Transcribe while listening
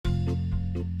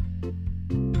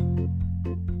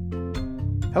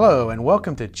Hello and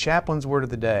welcome to Chaplain's Word of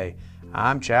the Day.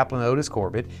 I'm Chaplain Otis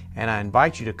Corbett and I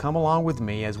invite you to come along with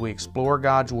me as we explore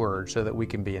God's Word so that we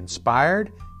can be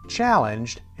inspired,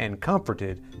 challenged, and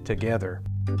comforted together.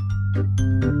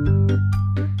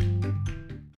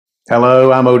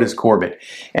 Hello, I'm Otis Corbett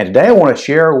and today I want to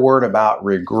share a word about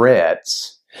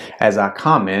regrets as I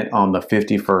comment on the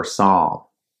 51st Psalm.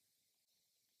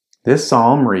 This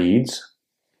psalm reads,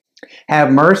 "Have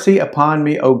mercy upon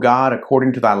me, O God,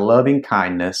 according to thy loving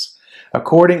kindness.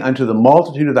 According unto the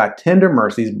multitude of thy tender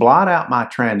mercies, blot out my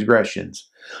transgressions.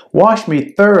 Wash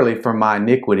me thoroughly from my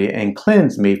iniquity, and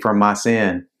cleanse me from my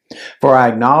sin. For I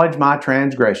acknowledge my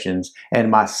transgressions,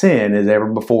 and my sin is ever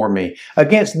before me.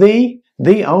 Against thee,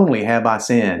 thee only have I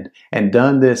sinned, and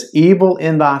done this evil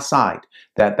in thy sight,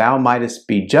 that thou mightest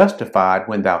be justified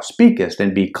when thou speakest,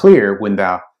 and be clear when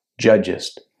thou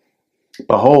judgest.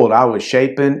 Behold, I was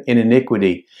shapen in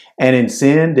iniquity, and in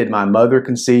sin did my mother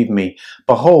conceive me.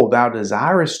 Behold, thou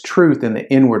desirest truth in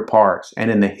the inward parts, and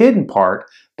in the hidden part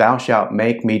thou shalt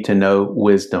make me to know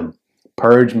wisdom.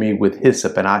 Purge me with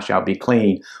hyssop, and I shall be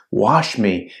clean. Wash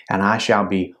me, and I shall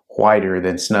be whiter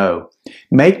than snow.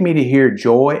 Make me to hear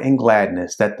joy and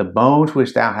gladness, that the bones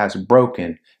which thou hast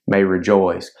broken may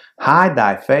rejoice. Hide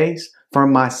thy face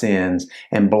from my sins,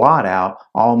 and blot out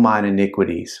all mine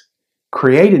iniquities.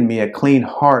 Create in me a clean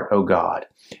heart, O God,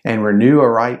 and renew a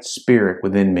right spirit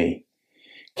within me.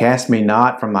 Cast me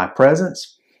not from thy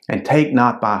presence, and take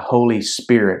not thy Holy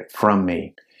Spirit from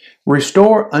me.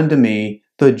 Restore unto me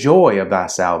the joy of thy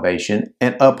salvation,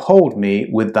 and uphold me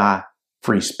with thy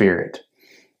free spirit.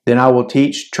 Then I will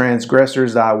teach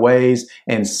transgressors thy ways,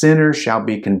 and sinners shall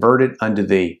be converted unto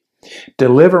thee.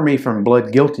 Deliver me from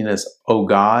blood guiltiness, O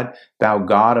God, thou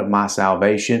God of my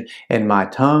salvation, and my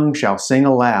tongue shall sing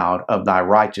aloud of thy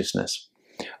righteousness.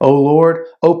 O Lord,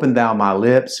 open thou my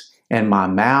lips, and my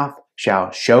mouth shall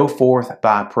show forth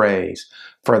thy praise.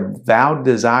 For thou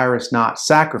desirest not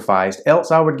sacrifice,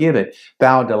 else I would give it.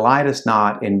 Thou delightest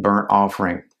not in burnt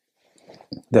offering.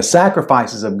 The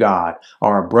sacrifices of God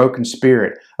are a broken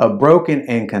spirit, a broken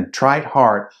and contrite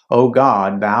heart, O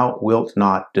God, thou wilt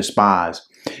not despise.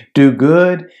 Do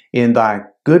good in thy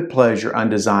good pleasure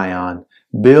unto Zion.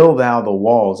 Build thou the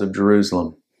walls of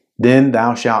Jerusalem. Then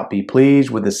thou shalt be pleased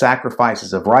with the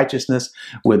sacrifices of righteousness,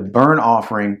 with burnt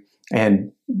offering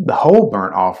and the whole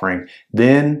burnt offering.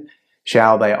 Then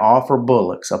shall they offer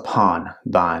bullocks upon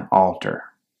thine altar."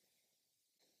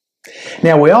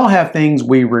 Now, we all have things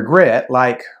we regret,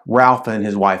 like Ralph and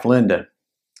his wife Linda.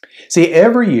 See,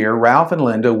 every year Ralph and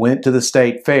Linda went to the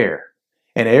state fair.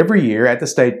 And every year at the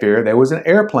state fair, there was an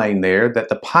airplane there that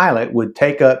the pilot would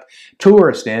take up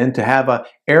tourists in to have an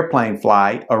airplane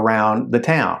flight around the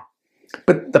town.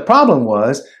 But the problem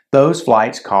was those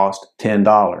flights cost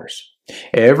 $10.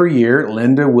 Every year,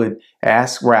 Linda would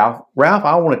ask Ralph,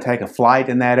 I want to take a flight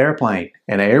in that airplane.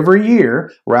 And every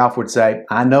year, Ralph would say,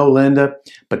 I know, Linda,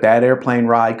 but that airplane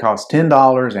ride costs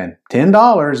 $10, and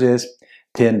 $10 is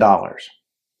 $10.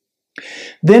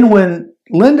 Then when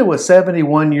Linda was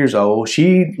 71 years old,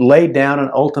 she laid down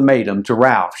an ultimatum to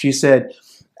Ralph. She said,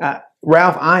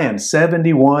 Ralph, I am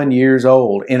 71 years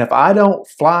old, and if I don't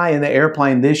fly in the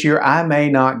airplane this year, I may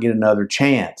not get another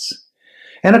chance.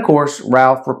 And of course,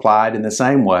 Ralph replied in the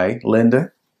same way,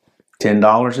 Linda,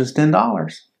 $10 is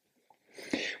 $10.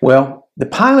 Well, the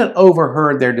pilot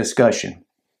overheard their discussion.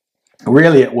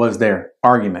 Really, it was their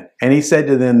argument. And he said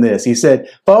to them this, he said,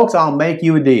 folks, I'll make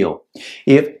you a deal.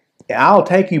 I'll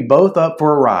take you both up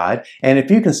for a ride, and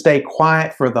if you can stay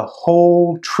quiet for the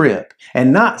whole trip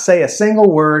and not say a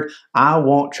single word, I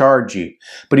won't charge you.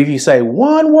 But if you say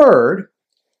one word,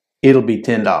 it'll be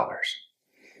 $10.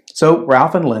 So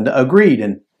Ralph and Linda agreed,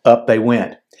 and up they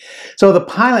went. So the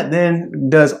pilot then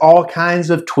does all kinds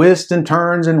of twists and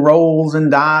turns and rolls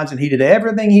and dives, and he did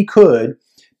everything he could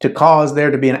to cause there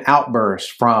to be an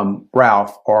outburst from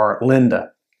Ralph or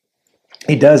Linda.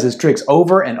 He does his tricks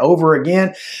over and over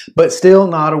again, but still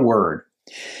not a word.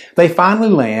 They finally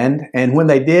land, and when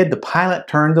they did, the pilot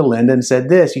turned to Linda and said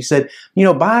this. He said,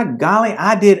 by golly,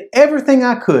 I did everything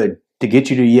I could to get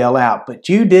you to yell out, but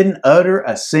you didn't utter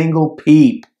a single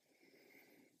peep.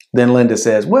 Then Linda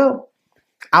says, well,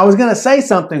 I was going to say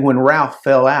something when Ralph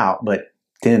fell out, but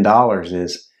 $10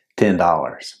 is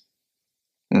 $10.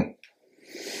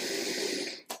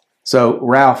 So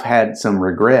Ralph had some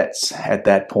regrets at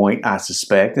that point, I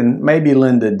suspect, and maybe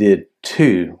Linda did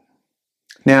too.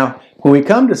 Now, when we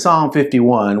come to Psalm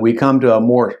 51, we come to a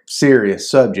more serious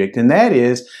subject, and that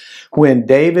is when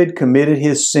David committed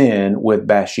his sin with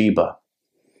Bathsheba.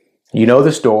 You know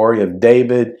the story of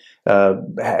David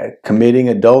committing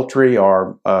adultery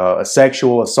or a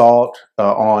sexual assault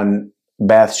on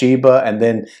Bathsheba and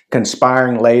then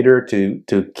conspiring later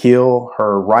to kill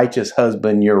her righteous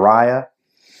husband Uriah.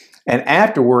 And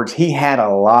afterwards, he had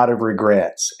a lot of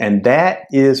regrets. And that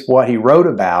is what he wrote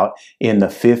about in the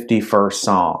 51st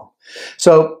Psalm.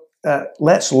 So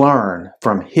let's learn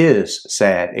from his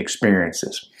sad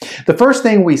experiences. The first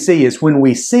thing we see is when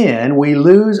we sin, we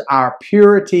lose our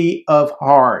purity of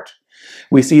heart.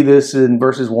 We see this in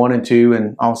verses 1 and 2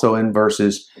 and also in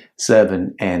verses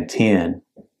 7 and 10.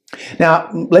 Now,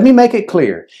 let me make it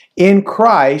clear. In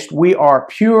Christ, we are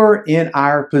pure in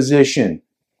our position.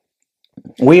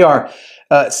 We are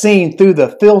seen through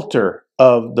the filter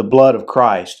of the blood of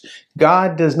Christ.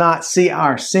 God does not see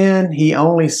our sin. He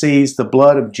only sees the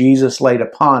blood of Jesus laid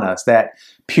upon us, that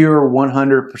pure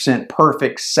 100%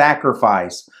 perfect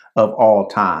sacrifice of all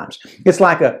times. It's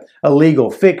like a legal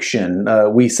fiction.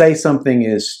 We say something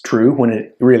is true when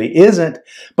it really isn't,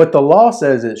 but the law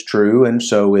says it's true, and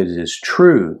so it is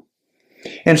true.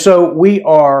 And so we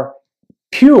are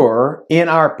pure in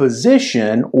our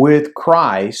position with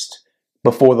Christ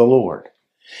before the Lord.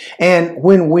 And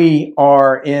when we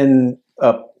are in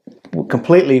a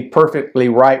completely, perfectly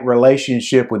right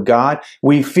relationship with God,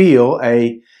 we feel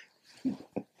a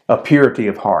purity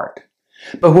of heart.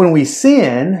 But when we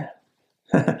sin,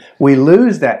 we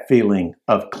lose that feeling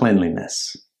of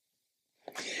cleanliness.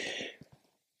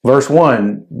 Verse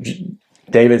 1,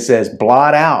 David says,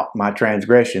 blot out my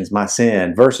transgressions, my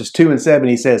sin. Verses 2 and 7,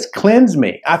 he says, cleanse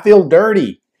me. I feel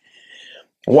dirty.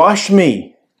 Wash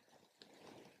me.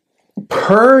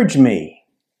 Purge me.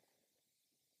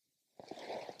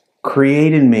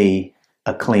 Create in me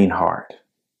a clean heart.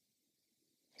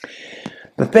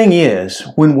 The thing is,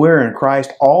 when we're in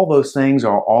Christ, all those things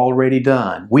are already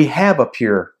done. We have a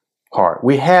pure heart.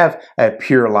 We have a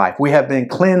pure life. We have been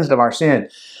cleansed of our sin.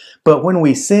 But when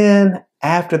we sin,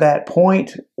 after that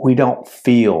point, we don't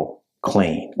feel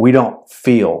clean. We don't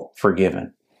feel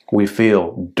forgiven. We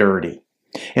feel dirty.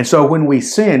 And so when we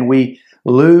sin, we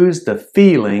lose the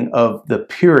feeling of the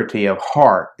purity of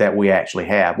heart that we actually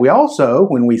have. We also,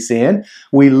 when we sin,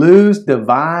 we lose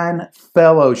divine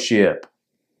fellowship.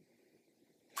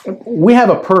 We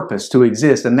have a purpose to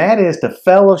exist, and that is to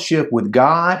fellowship with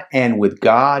God and with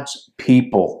God's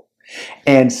people.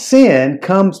 And sin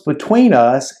comes between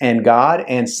us and God,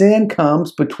 and sin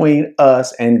comes between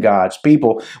us and God's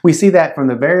people. We see that from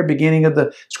the very beginning of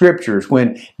the scriptures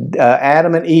when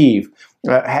Adam and Eve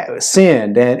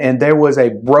sinned, and there was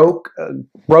a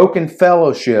broken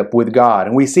fellowship with God.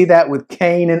 And we see that with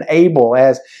Cain and Abel,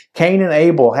 as Cain and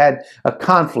Abel had a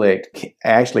conflict.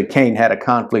 Actually, Cain had a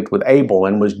conflict with Abel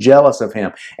and was jealous of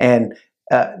him. And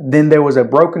then there was a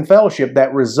broken fellowship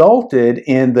that resulted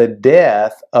in the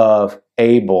death of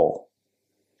Abel.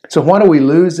 So why do we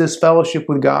lose this fellowship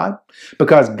with God?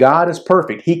 Because God is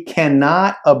perfect. He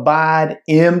cannot abide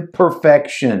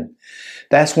imperfection.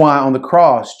 That's why on the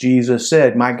cross, Jesus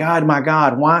said, my God,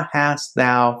 why hast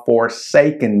thou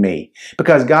forsaken me?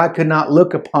 Because God could not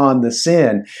look upon the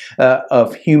sin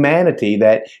of humanity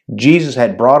that Jesus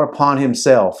had brought upon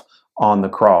himself on the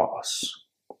cross.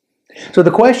 So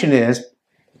the question is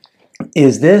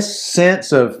this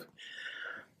sense of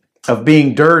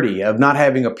being dirty, of not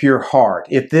having a pure heart,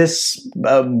 if this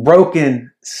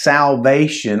broken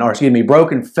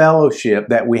broken fellowship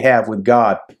that we have with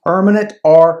God, permanent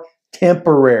or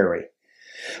temporary?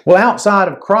 Well, outside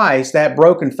of Christ, that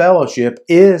broken fellowship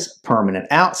is permanent.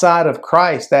 Outside of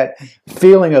Christ, that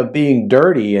feeling of being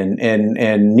dirty and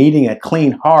needing a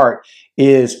clean heart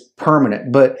is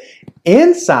permanent. But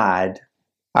inside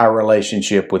our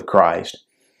relationship with Christ,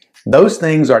 those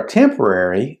things are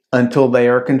temporary until they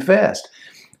are confessed.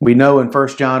 We know in 1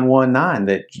 John 1:9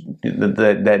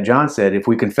 that John said, if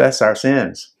we confess our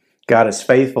sins, God is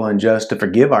faithful and just to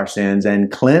forgive our sins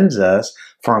and cleanse us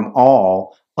from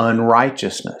all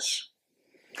unrighteousness.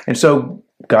 And so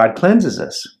God cleanses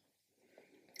us.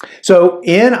 So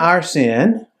in our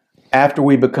sin, after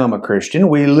we become a Christian,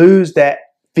 we lose that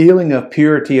feeling of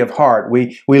purity of heart.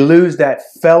 We lose that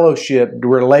fellowship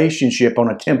relationship on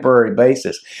a temporary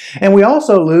basis. And we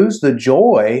also lose the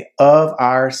joy of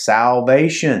our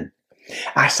salvation.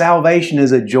 Our salvation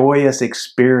is a joyous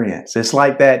experience. It's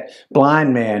like that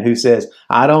blind man who says,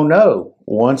 I don't know.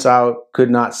 Once I could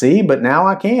not see, but now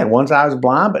I can. Once I was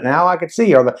blind, but now I could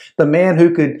see. Or the man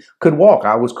who could walk.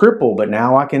 I was crippled, but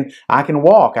now I can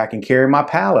walk. I can carry my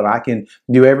pallet. I can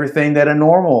do everything that a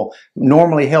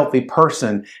normally healthy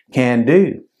person can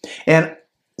do. And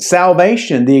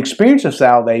salvation, the experience of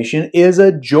salvation, is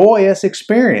a joyous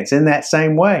experience in that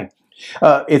same way.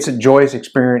 It's a joyous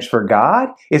experience for God.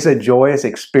 It's a joyous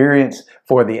experience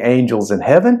for the angels in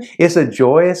heaven. It's a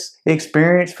joyous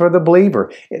experience for the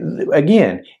believer.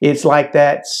 Again, it's like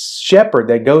that shepherd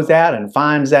that goes out and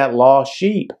finds that lost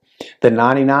sheep. The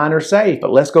 99 are safe,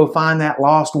 but let's go find that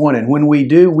lost one. And when we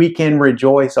do, we can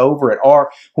rejoice over it.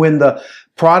 Or when the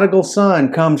prodigal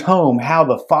son comes home, how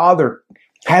the father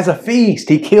has a feast.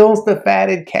 He kills the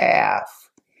fatted calf.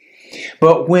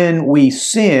 But when we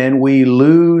sin, we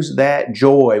lose that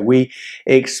joy. We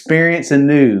experience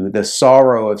anew the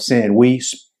sorrow of sin. We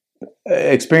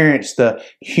experience the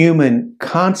human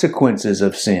consequences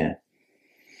of sin.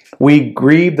 We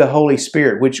grieve the Holy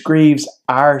Spirit, which grieves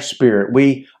our spirit.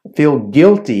 We feel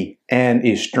guilty and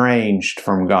estranged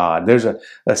from God. There's a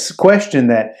question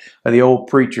that the old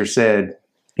preacher said.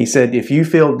 He said, if you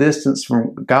feel distance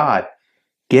from God,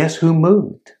 guess who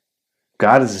moved?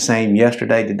 God is the same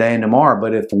yesterday, today, and tomorrow.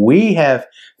 But if we have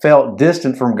felt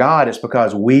distant from God, it's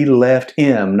because we left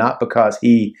Him, not because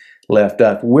He left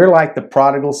us. We're like the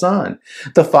prodigal son.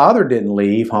 The father didn't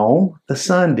leave home. The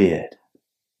son did.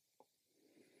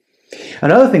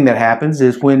 Another thing that happens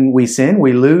is when we sin,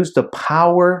 we lose the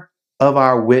power of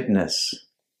our witness.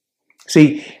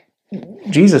 See,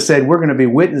 Jesus said we're going to be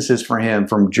witnesses for Him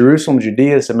from Jerusalem,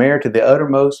 Judea, Samaria to the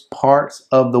uttermost parts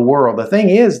of the world.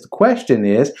 The question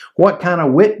is, what kind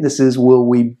of witnesses will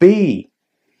we be?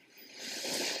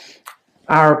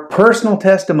 Our personal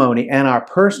testimony and our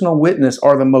personal witness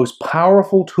are the most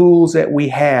powerful tools that we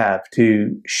have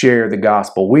to share the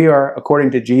gospel. We are,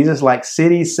 according to Jesus, like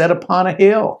cities set upon a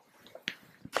hill.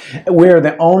 We're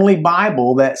the only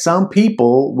Bible that some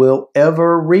people will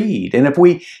ever read. And if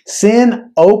we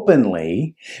sin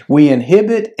openly, we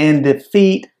inhibit and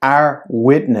defeat our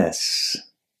witness.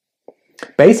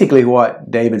 Basically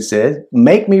what David says,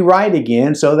 make me right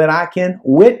again so that I can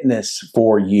witness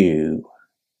for you.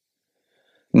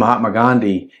 Mahatma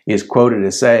Gandhi is quoted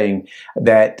as saying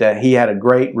that he had a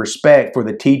great respect for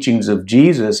the teachings of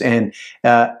Jesus, and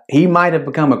he might have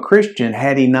become a Christian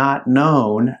had he not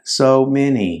known so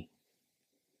many.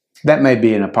 That may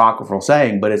be an apocryphal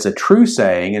saying, but it's a true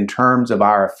saying in terms of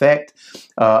our effect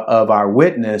of our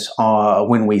witness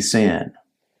when we sin.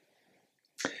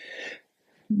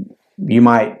 You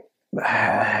might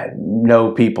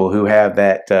know people who have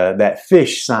that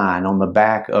fish sign on the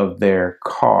back of their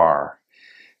car,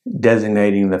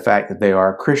 designating the fact that they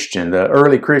are a Christian. The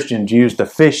early Christians used the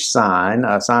fish sign,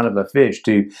 a sign of a fish,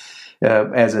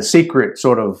 as a secret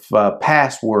sort of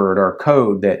password or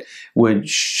code that would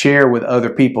share with other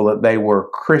people that they were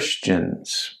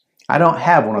Christians. I don't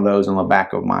have one of those on the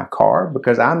back of my car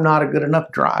because I'm not a good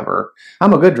enough driver.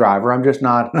 I'm a good driver. I'm just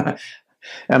not.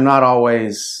 I'm not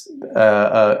always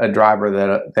a driver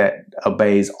that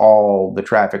obeys all the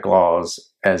traffic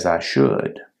laws as I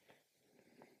should.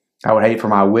 I would hate for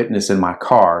my witness in my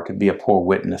car to be a poor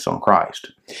witness on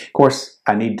Christ. Of course,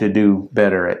 I need to do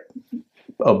better at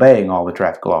obeying all the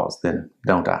traffic laws then,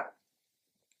 don't I?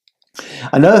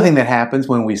 Another thing that happens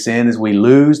when we sin is we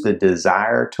lose the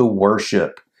desire to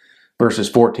worship. Verses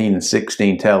 14 and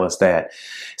 16 tell us that.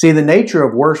 See, the nature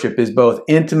of worship is both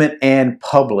intimate and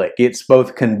public. It's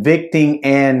both convicting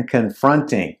and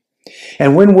confronting.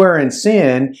 And when we're in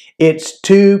sin, it's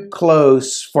too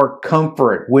close for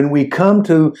comfort. When we come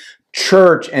to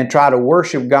church and try to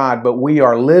worship God, but we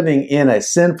are living in a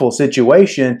sinful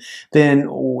situation, then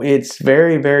it's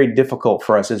very, very difficult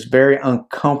for us. It's very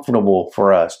uncomfortable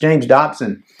for us. James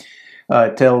Dobson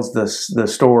tells the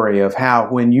story of how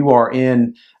when you are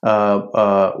in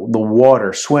the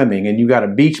water swimming and you got a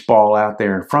beach ball out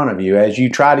there in front of you, as you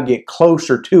try to get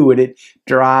closer to it, it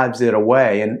drives it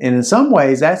away. And in some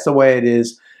ways, that's the way it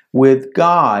is with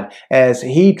God. As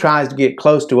He tries to get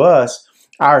close to us,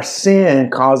 our sin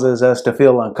causes us to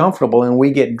feel uncomfortable and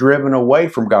we get driven away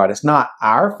from God. It's not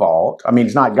our fault. I mean,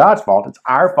 it's not God's fault. It's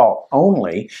our fault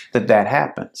only that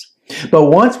happens. But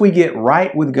once we get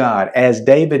right with God, as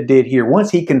David did here,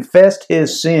 once he confessed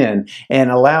his sin and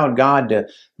allowed God to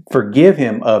forgive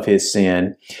him of his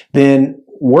sin, then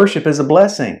worship is a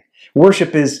blessing.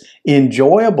 Worship is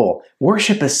enjoyable.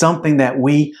 Worship is something that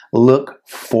we look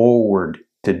forward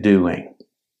to doing.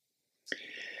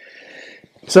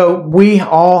 So we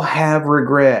all have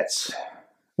regrets.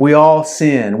 We all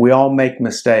sin. We all make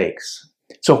mistakes.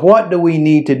 So what do we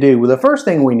need to do? Well, the first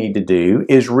thing we need to do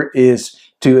is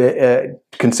to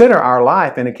consider our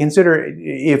life and to consider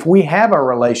if we have a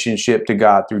relationship to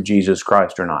God through Jesus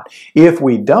Christ or not. If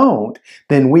we don't,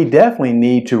 then we definitely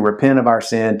need to repent of our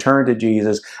sin, turn to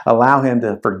Jesus, allow Him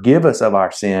to forgive us of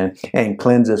our sin and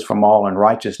cleanse us from all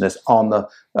unrighteousness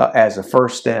as a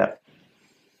first step.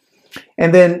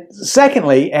 And then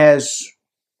secondly, as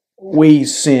we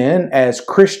sin as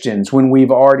Christians when we've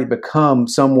already become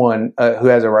someone who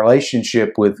has a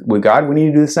relationship with God, we need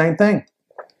to do the same thing.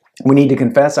 We need to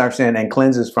confess our sin and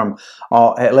cleanse us from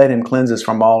all, let Him cleanse us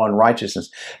from all unrighteousness.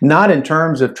 Not in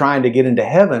terms of trying to get into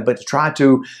heaven, but to try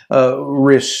to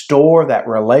restore that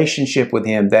relationship with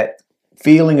Him, that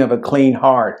feeling of a clean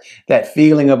heart, that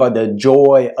feeling of the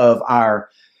joy of our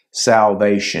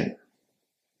salvation.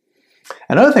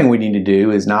 Another thing we need to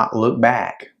do is not look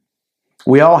back.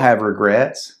 We all have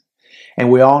regrets,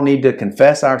 and we all need to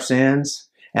confess our sins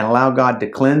and allow God to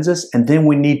cleanse us, and then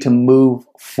we need to move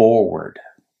forward.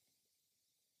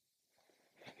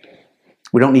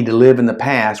 We don't need to live in the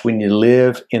past. We need to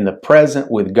live in the present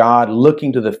with God,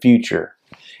 looking to the future.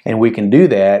 And we can do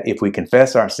that if we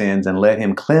confess our sins and let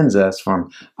Him cleanse us from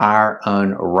our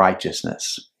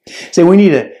unrighteousness. See, we need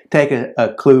to take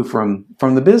a clue from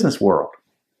the business world.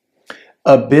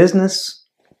 A business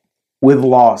with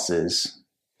losses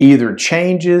either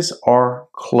changes or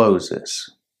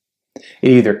closes.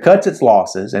 It either cuts its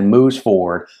losses and moves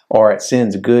forward, or it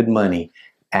sends good money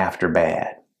after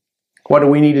bad. What do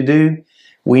we need to do?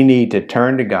 We need to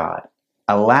turn to God,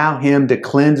 allow Him to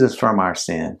cleanse us from our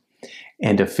sin,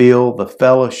 and to feel the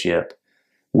fellowship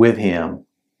with Him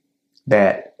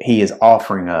that He is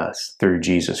offering us through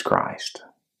Jesus Christ.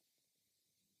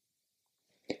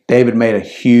 David made a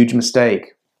huge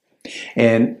mistake,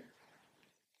 and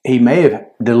he may have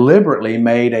deliberately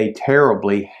made a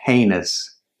terribly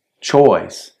heinous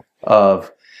choice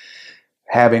of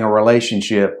having a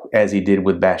relationship as he did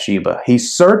with Bathsheba. He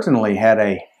certainly had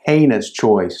a heinous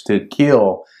choice to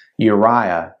kill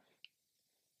Uriah,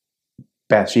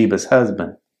 Bathsheba's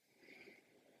husband,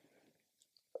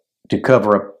 to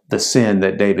cover up the sin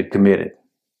that David committed.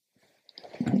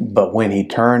 But when he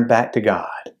turned back to God,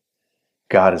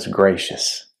 God is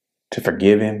gracious to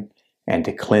forgive him and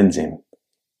to cleanse him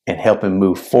and help him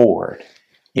move forward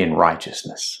in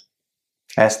righteousness.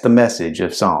 That's the message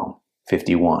of Psalm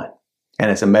 51.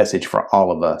 And it's a message for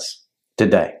all of us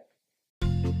today.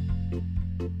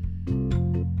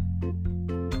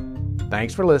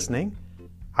 Thanks for listening.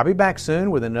 I'll be back soon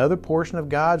with another portion of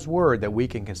God's Word that we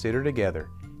can consider together.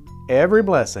 Every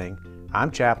blessing.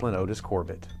 I'm Chaplain Otis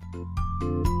Corbett.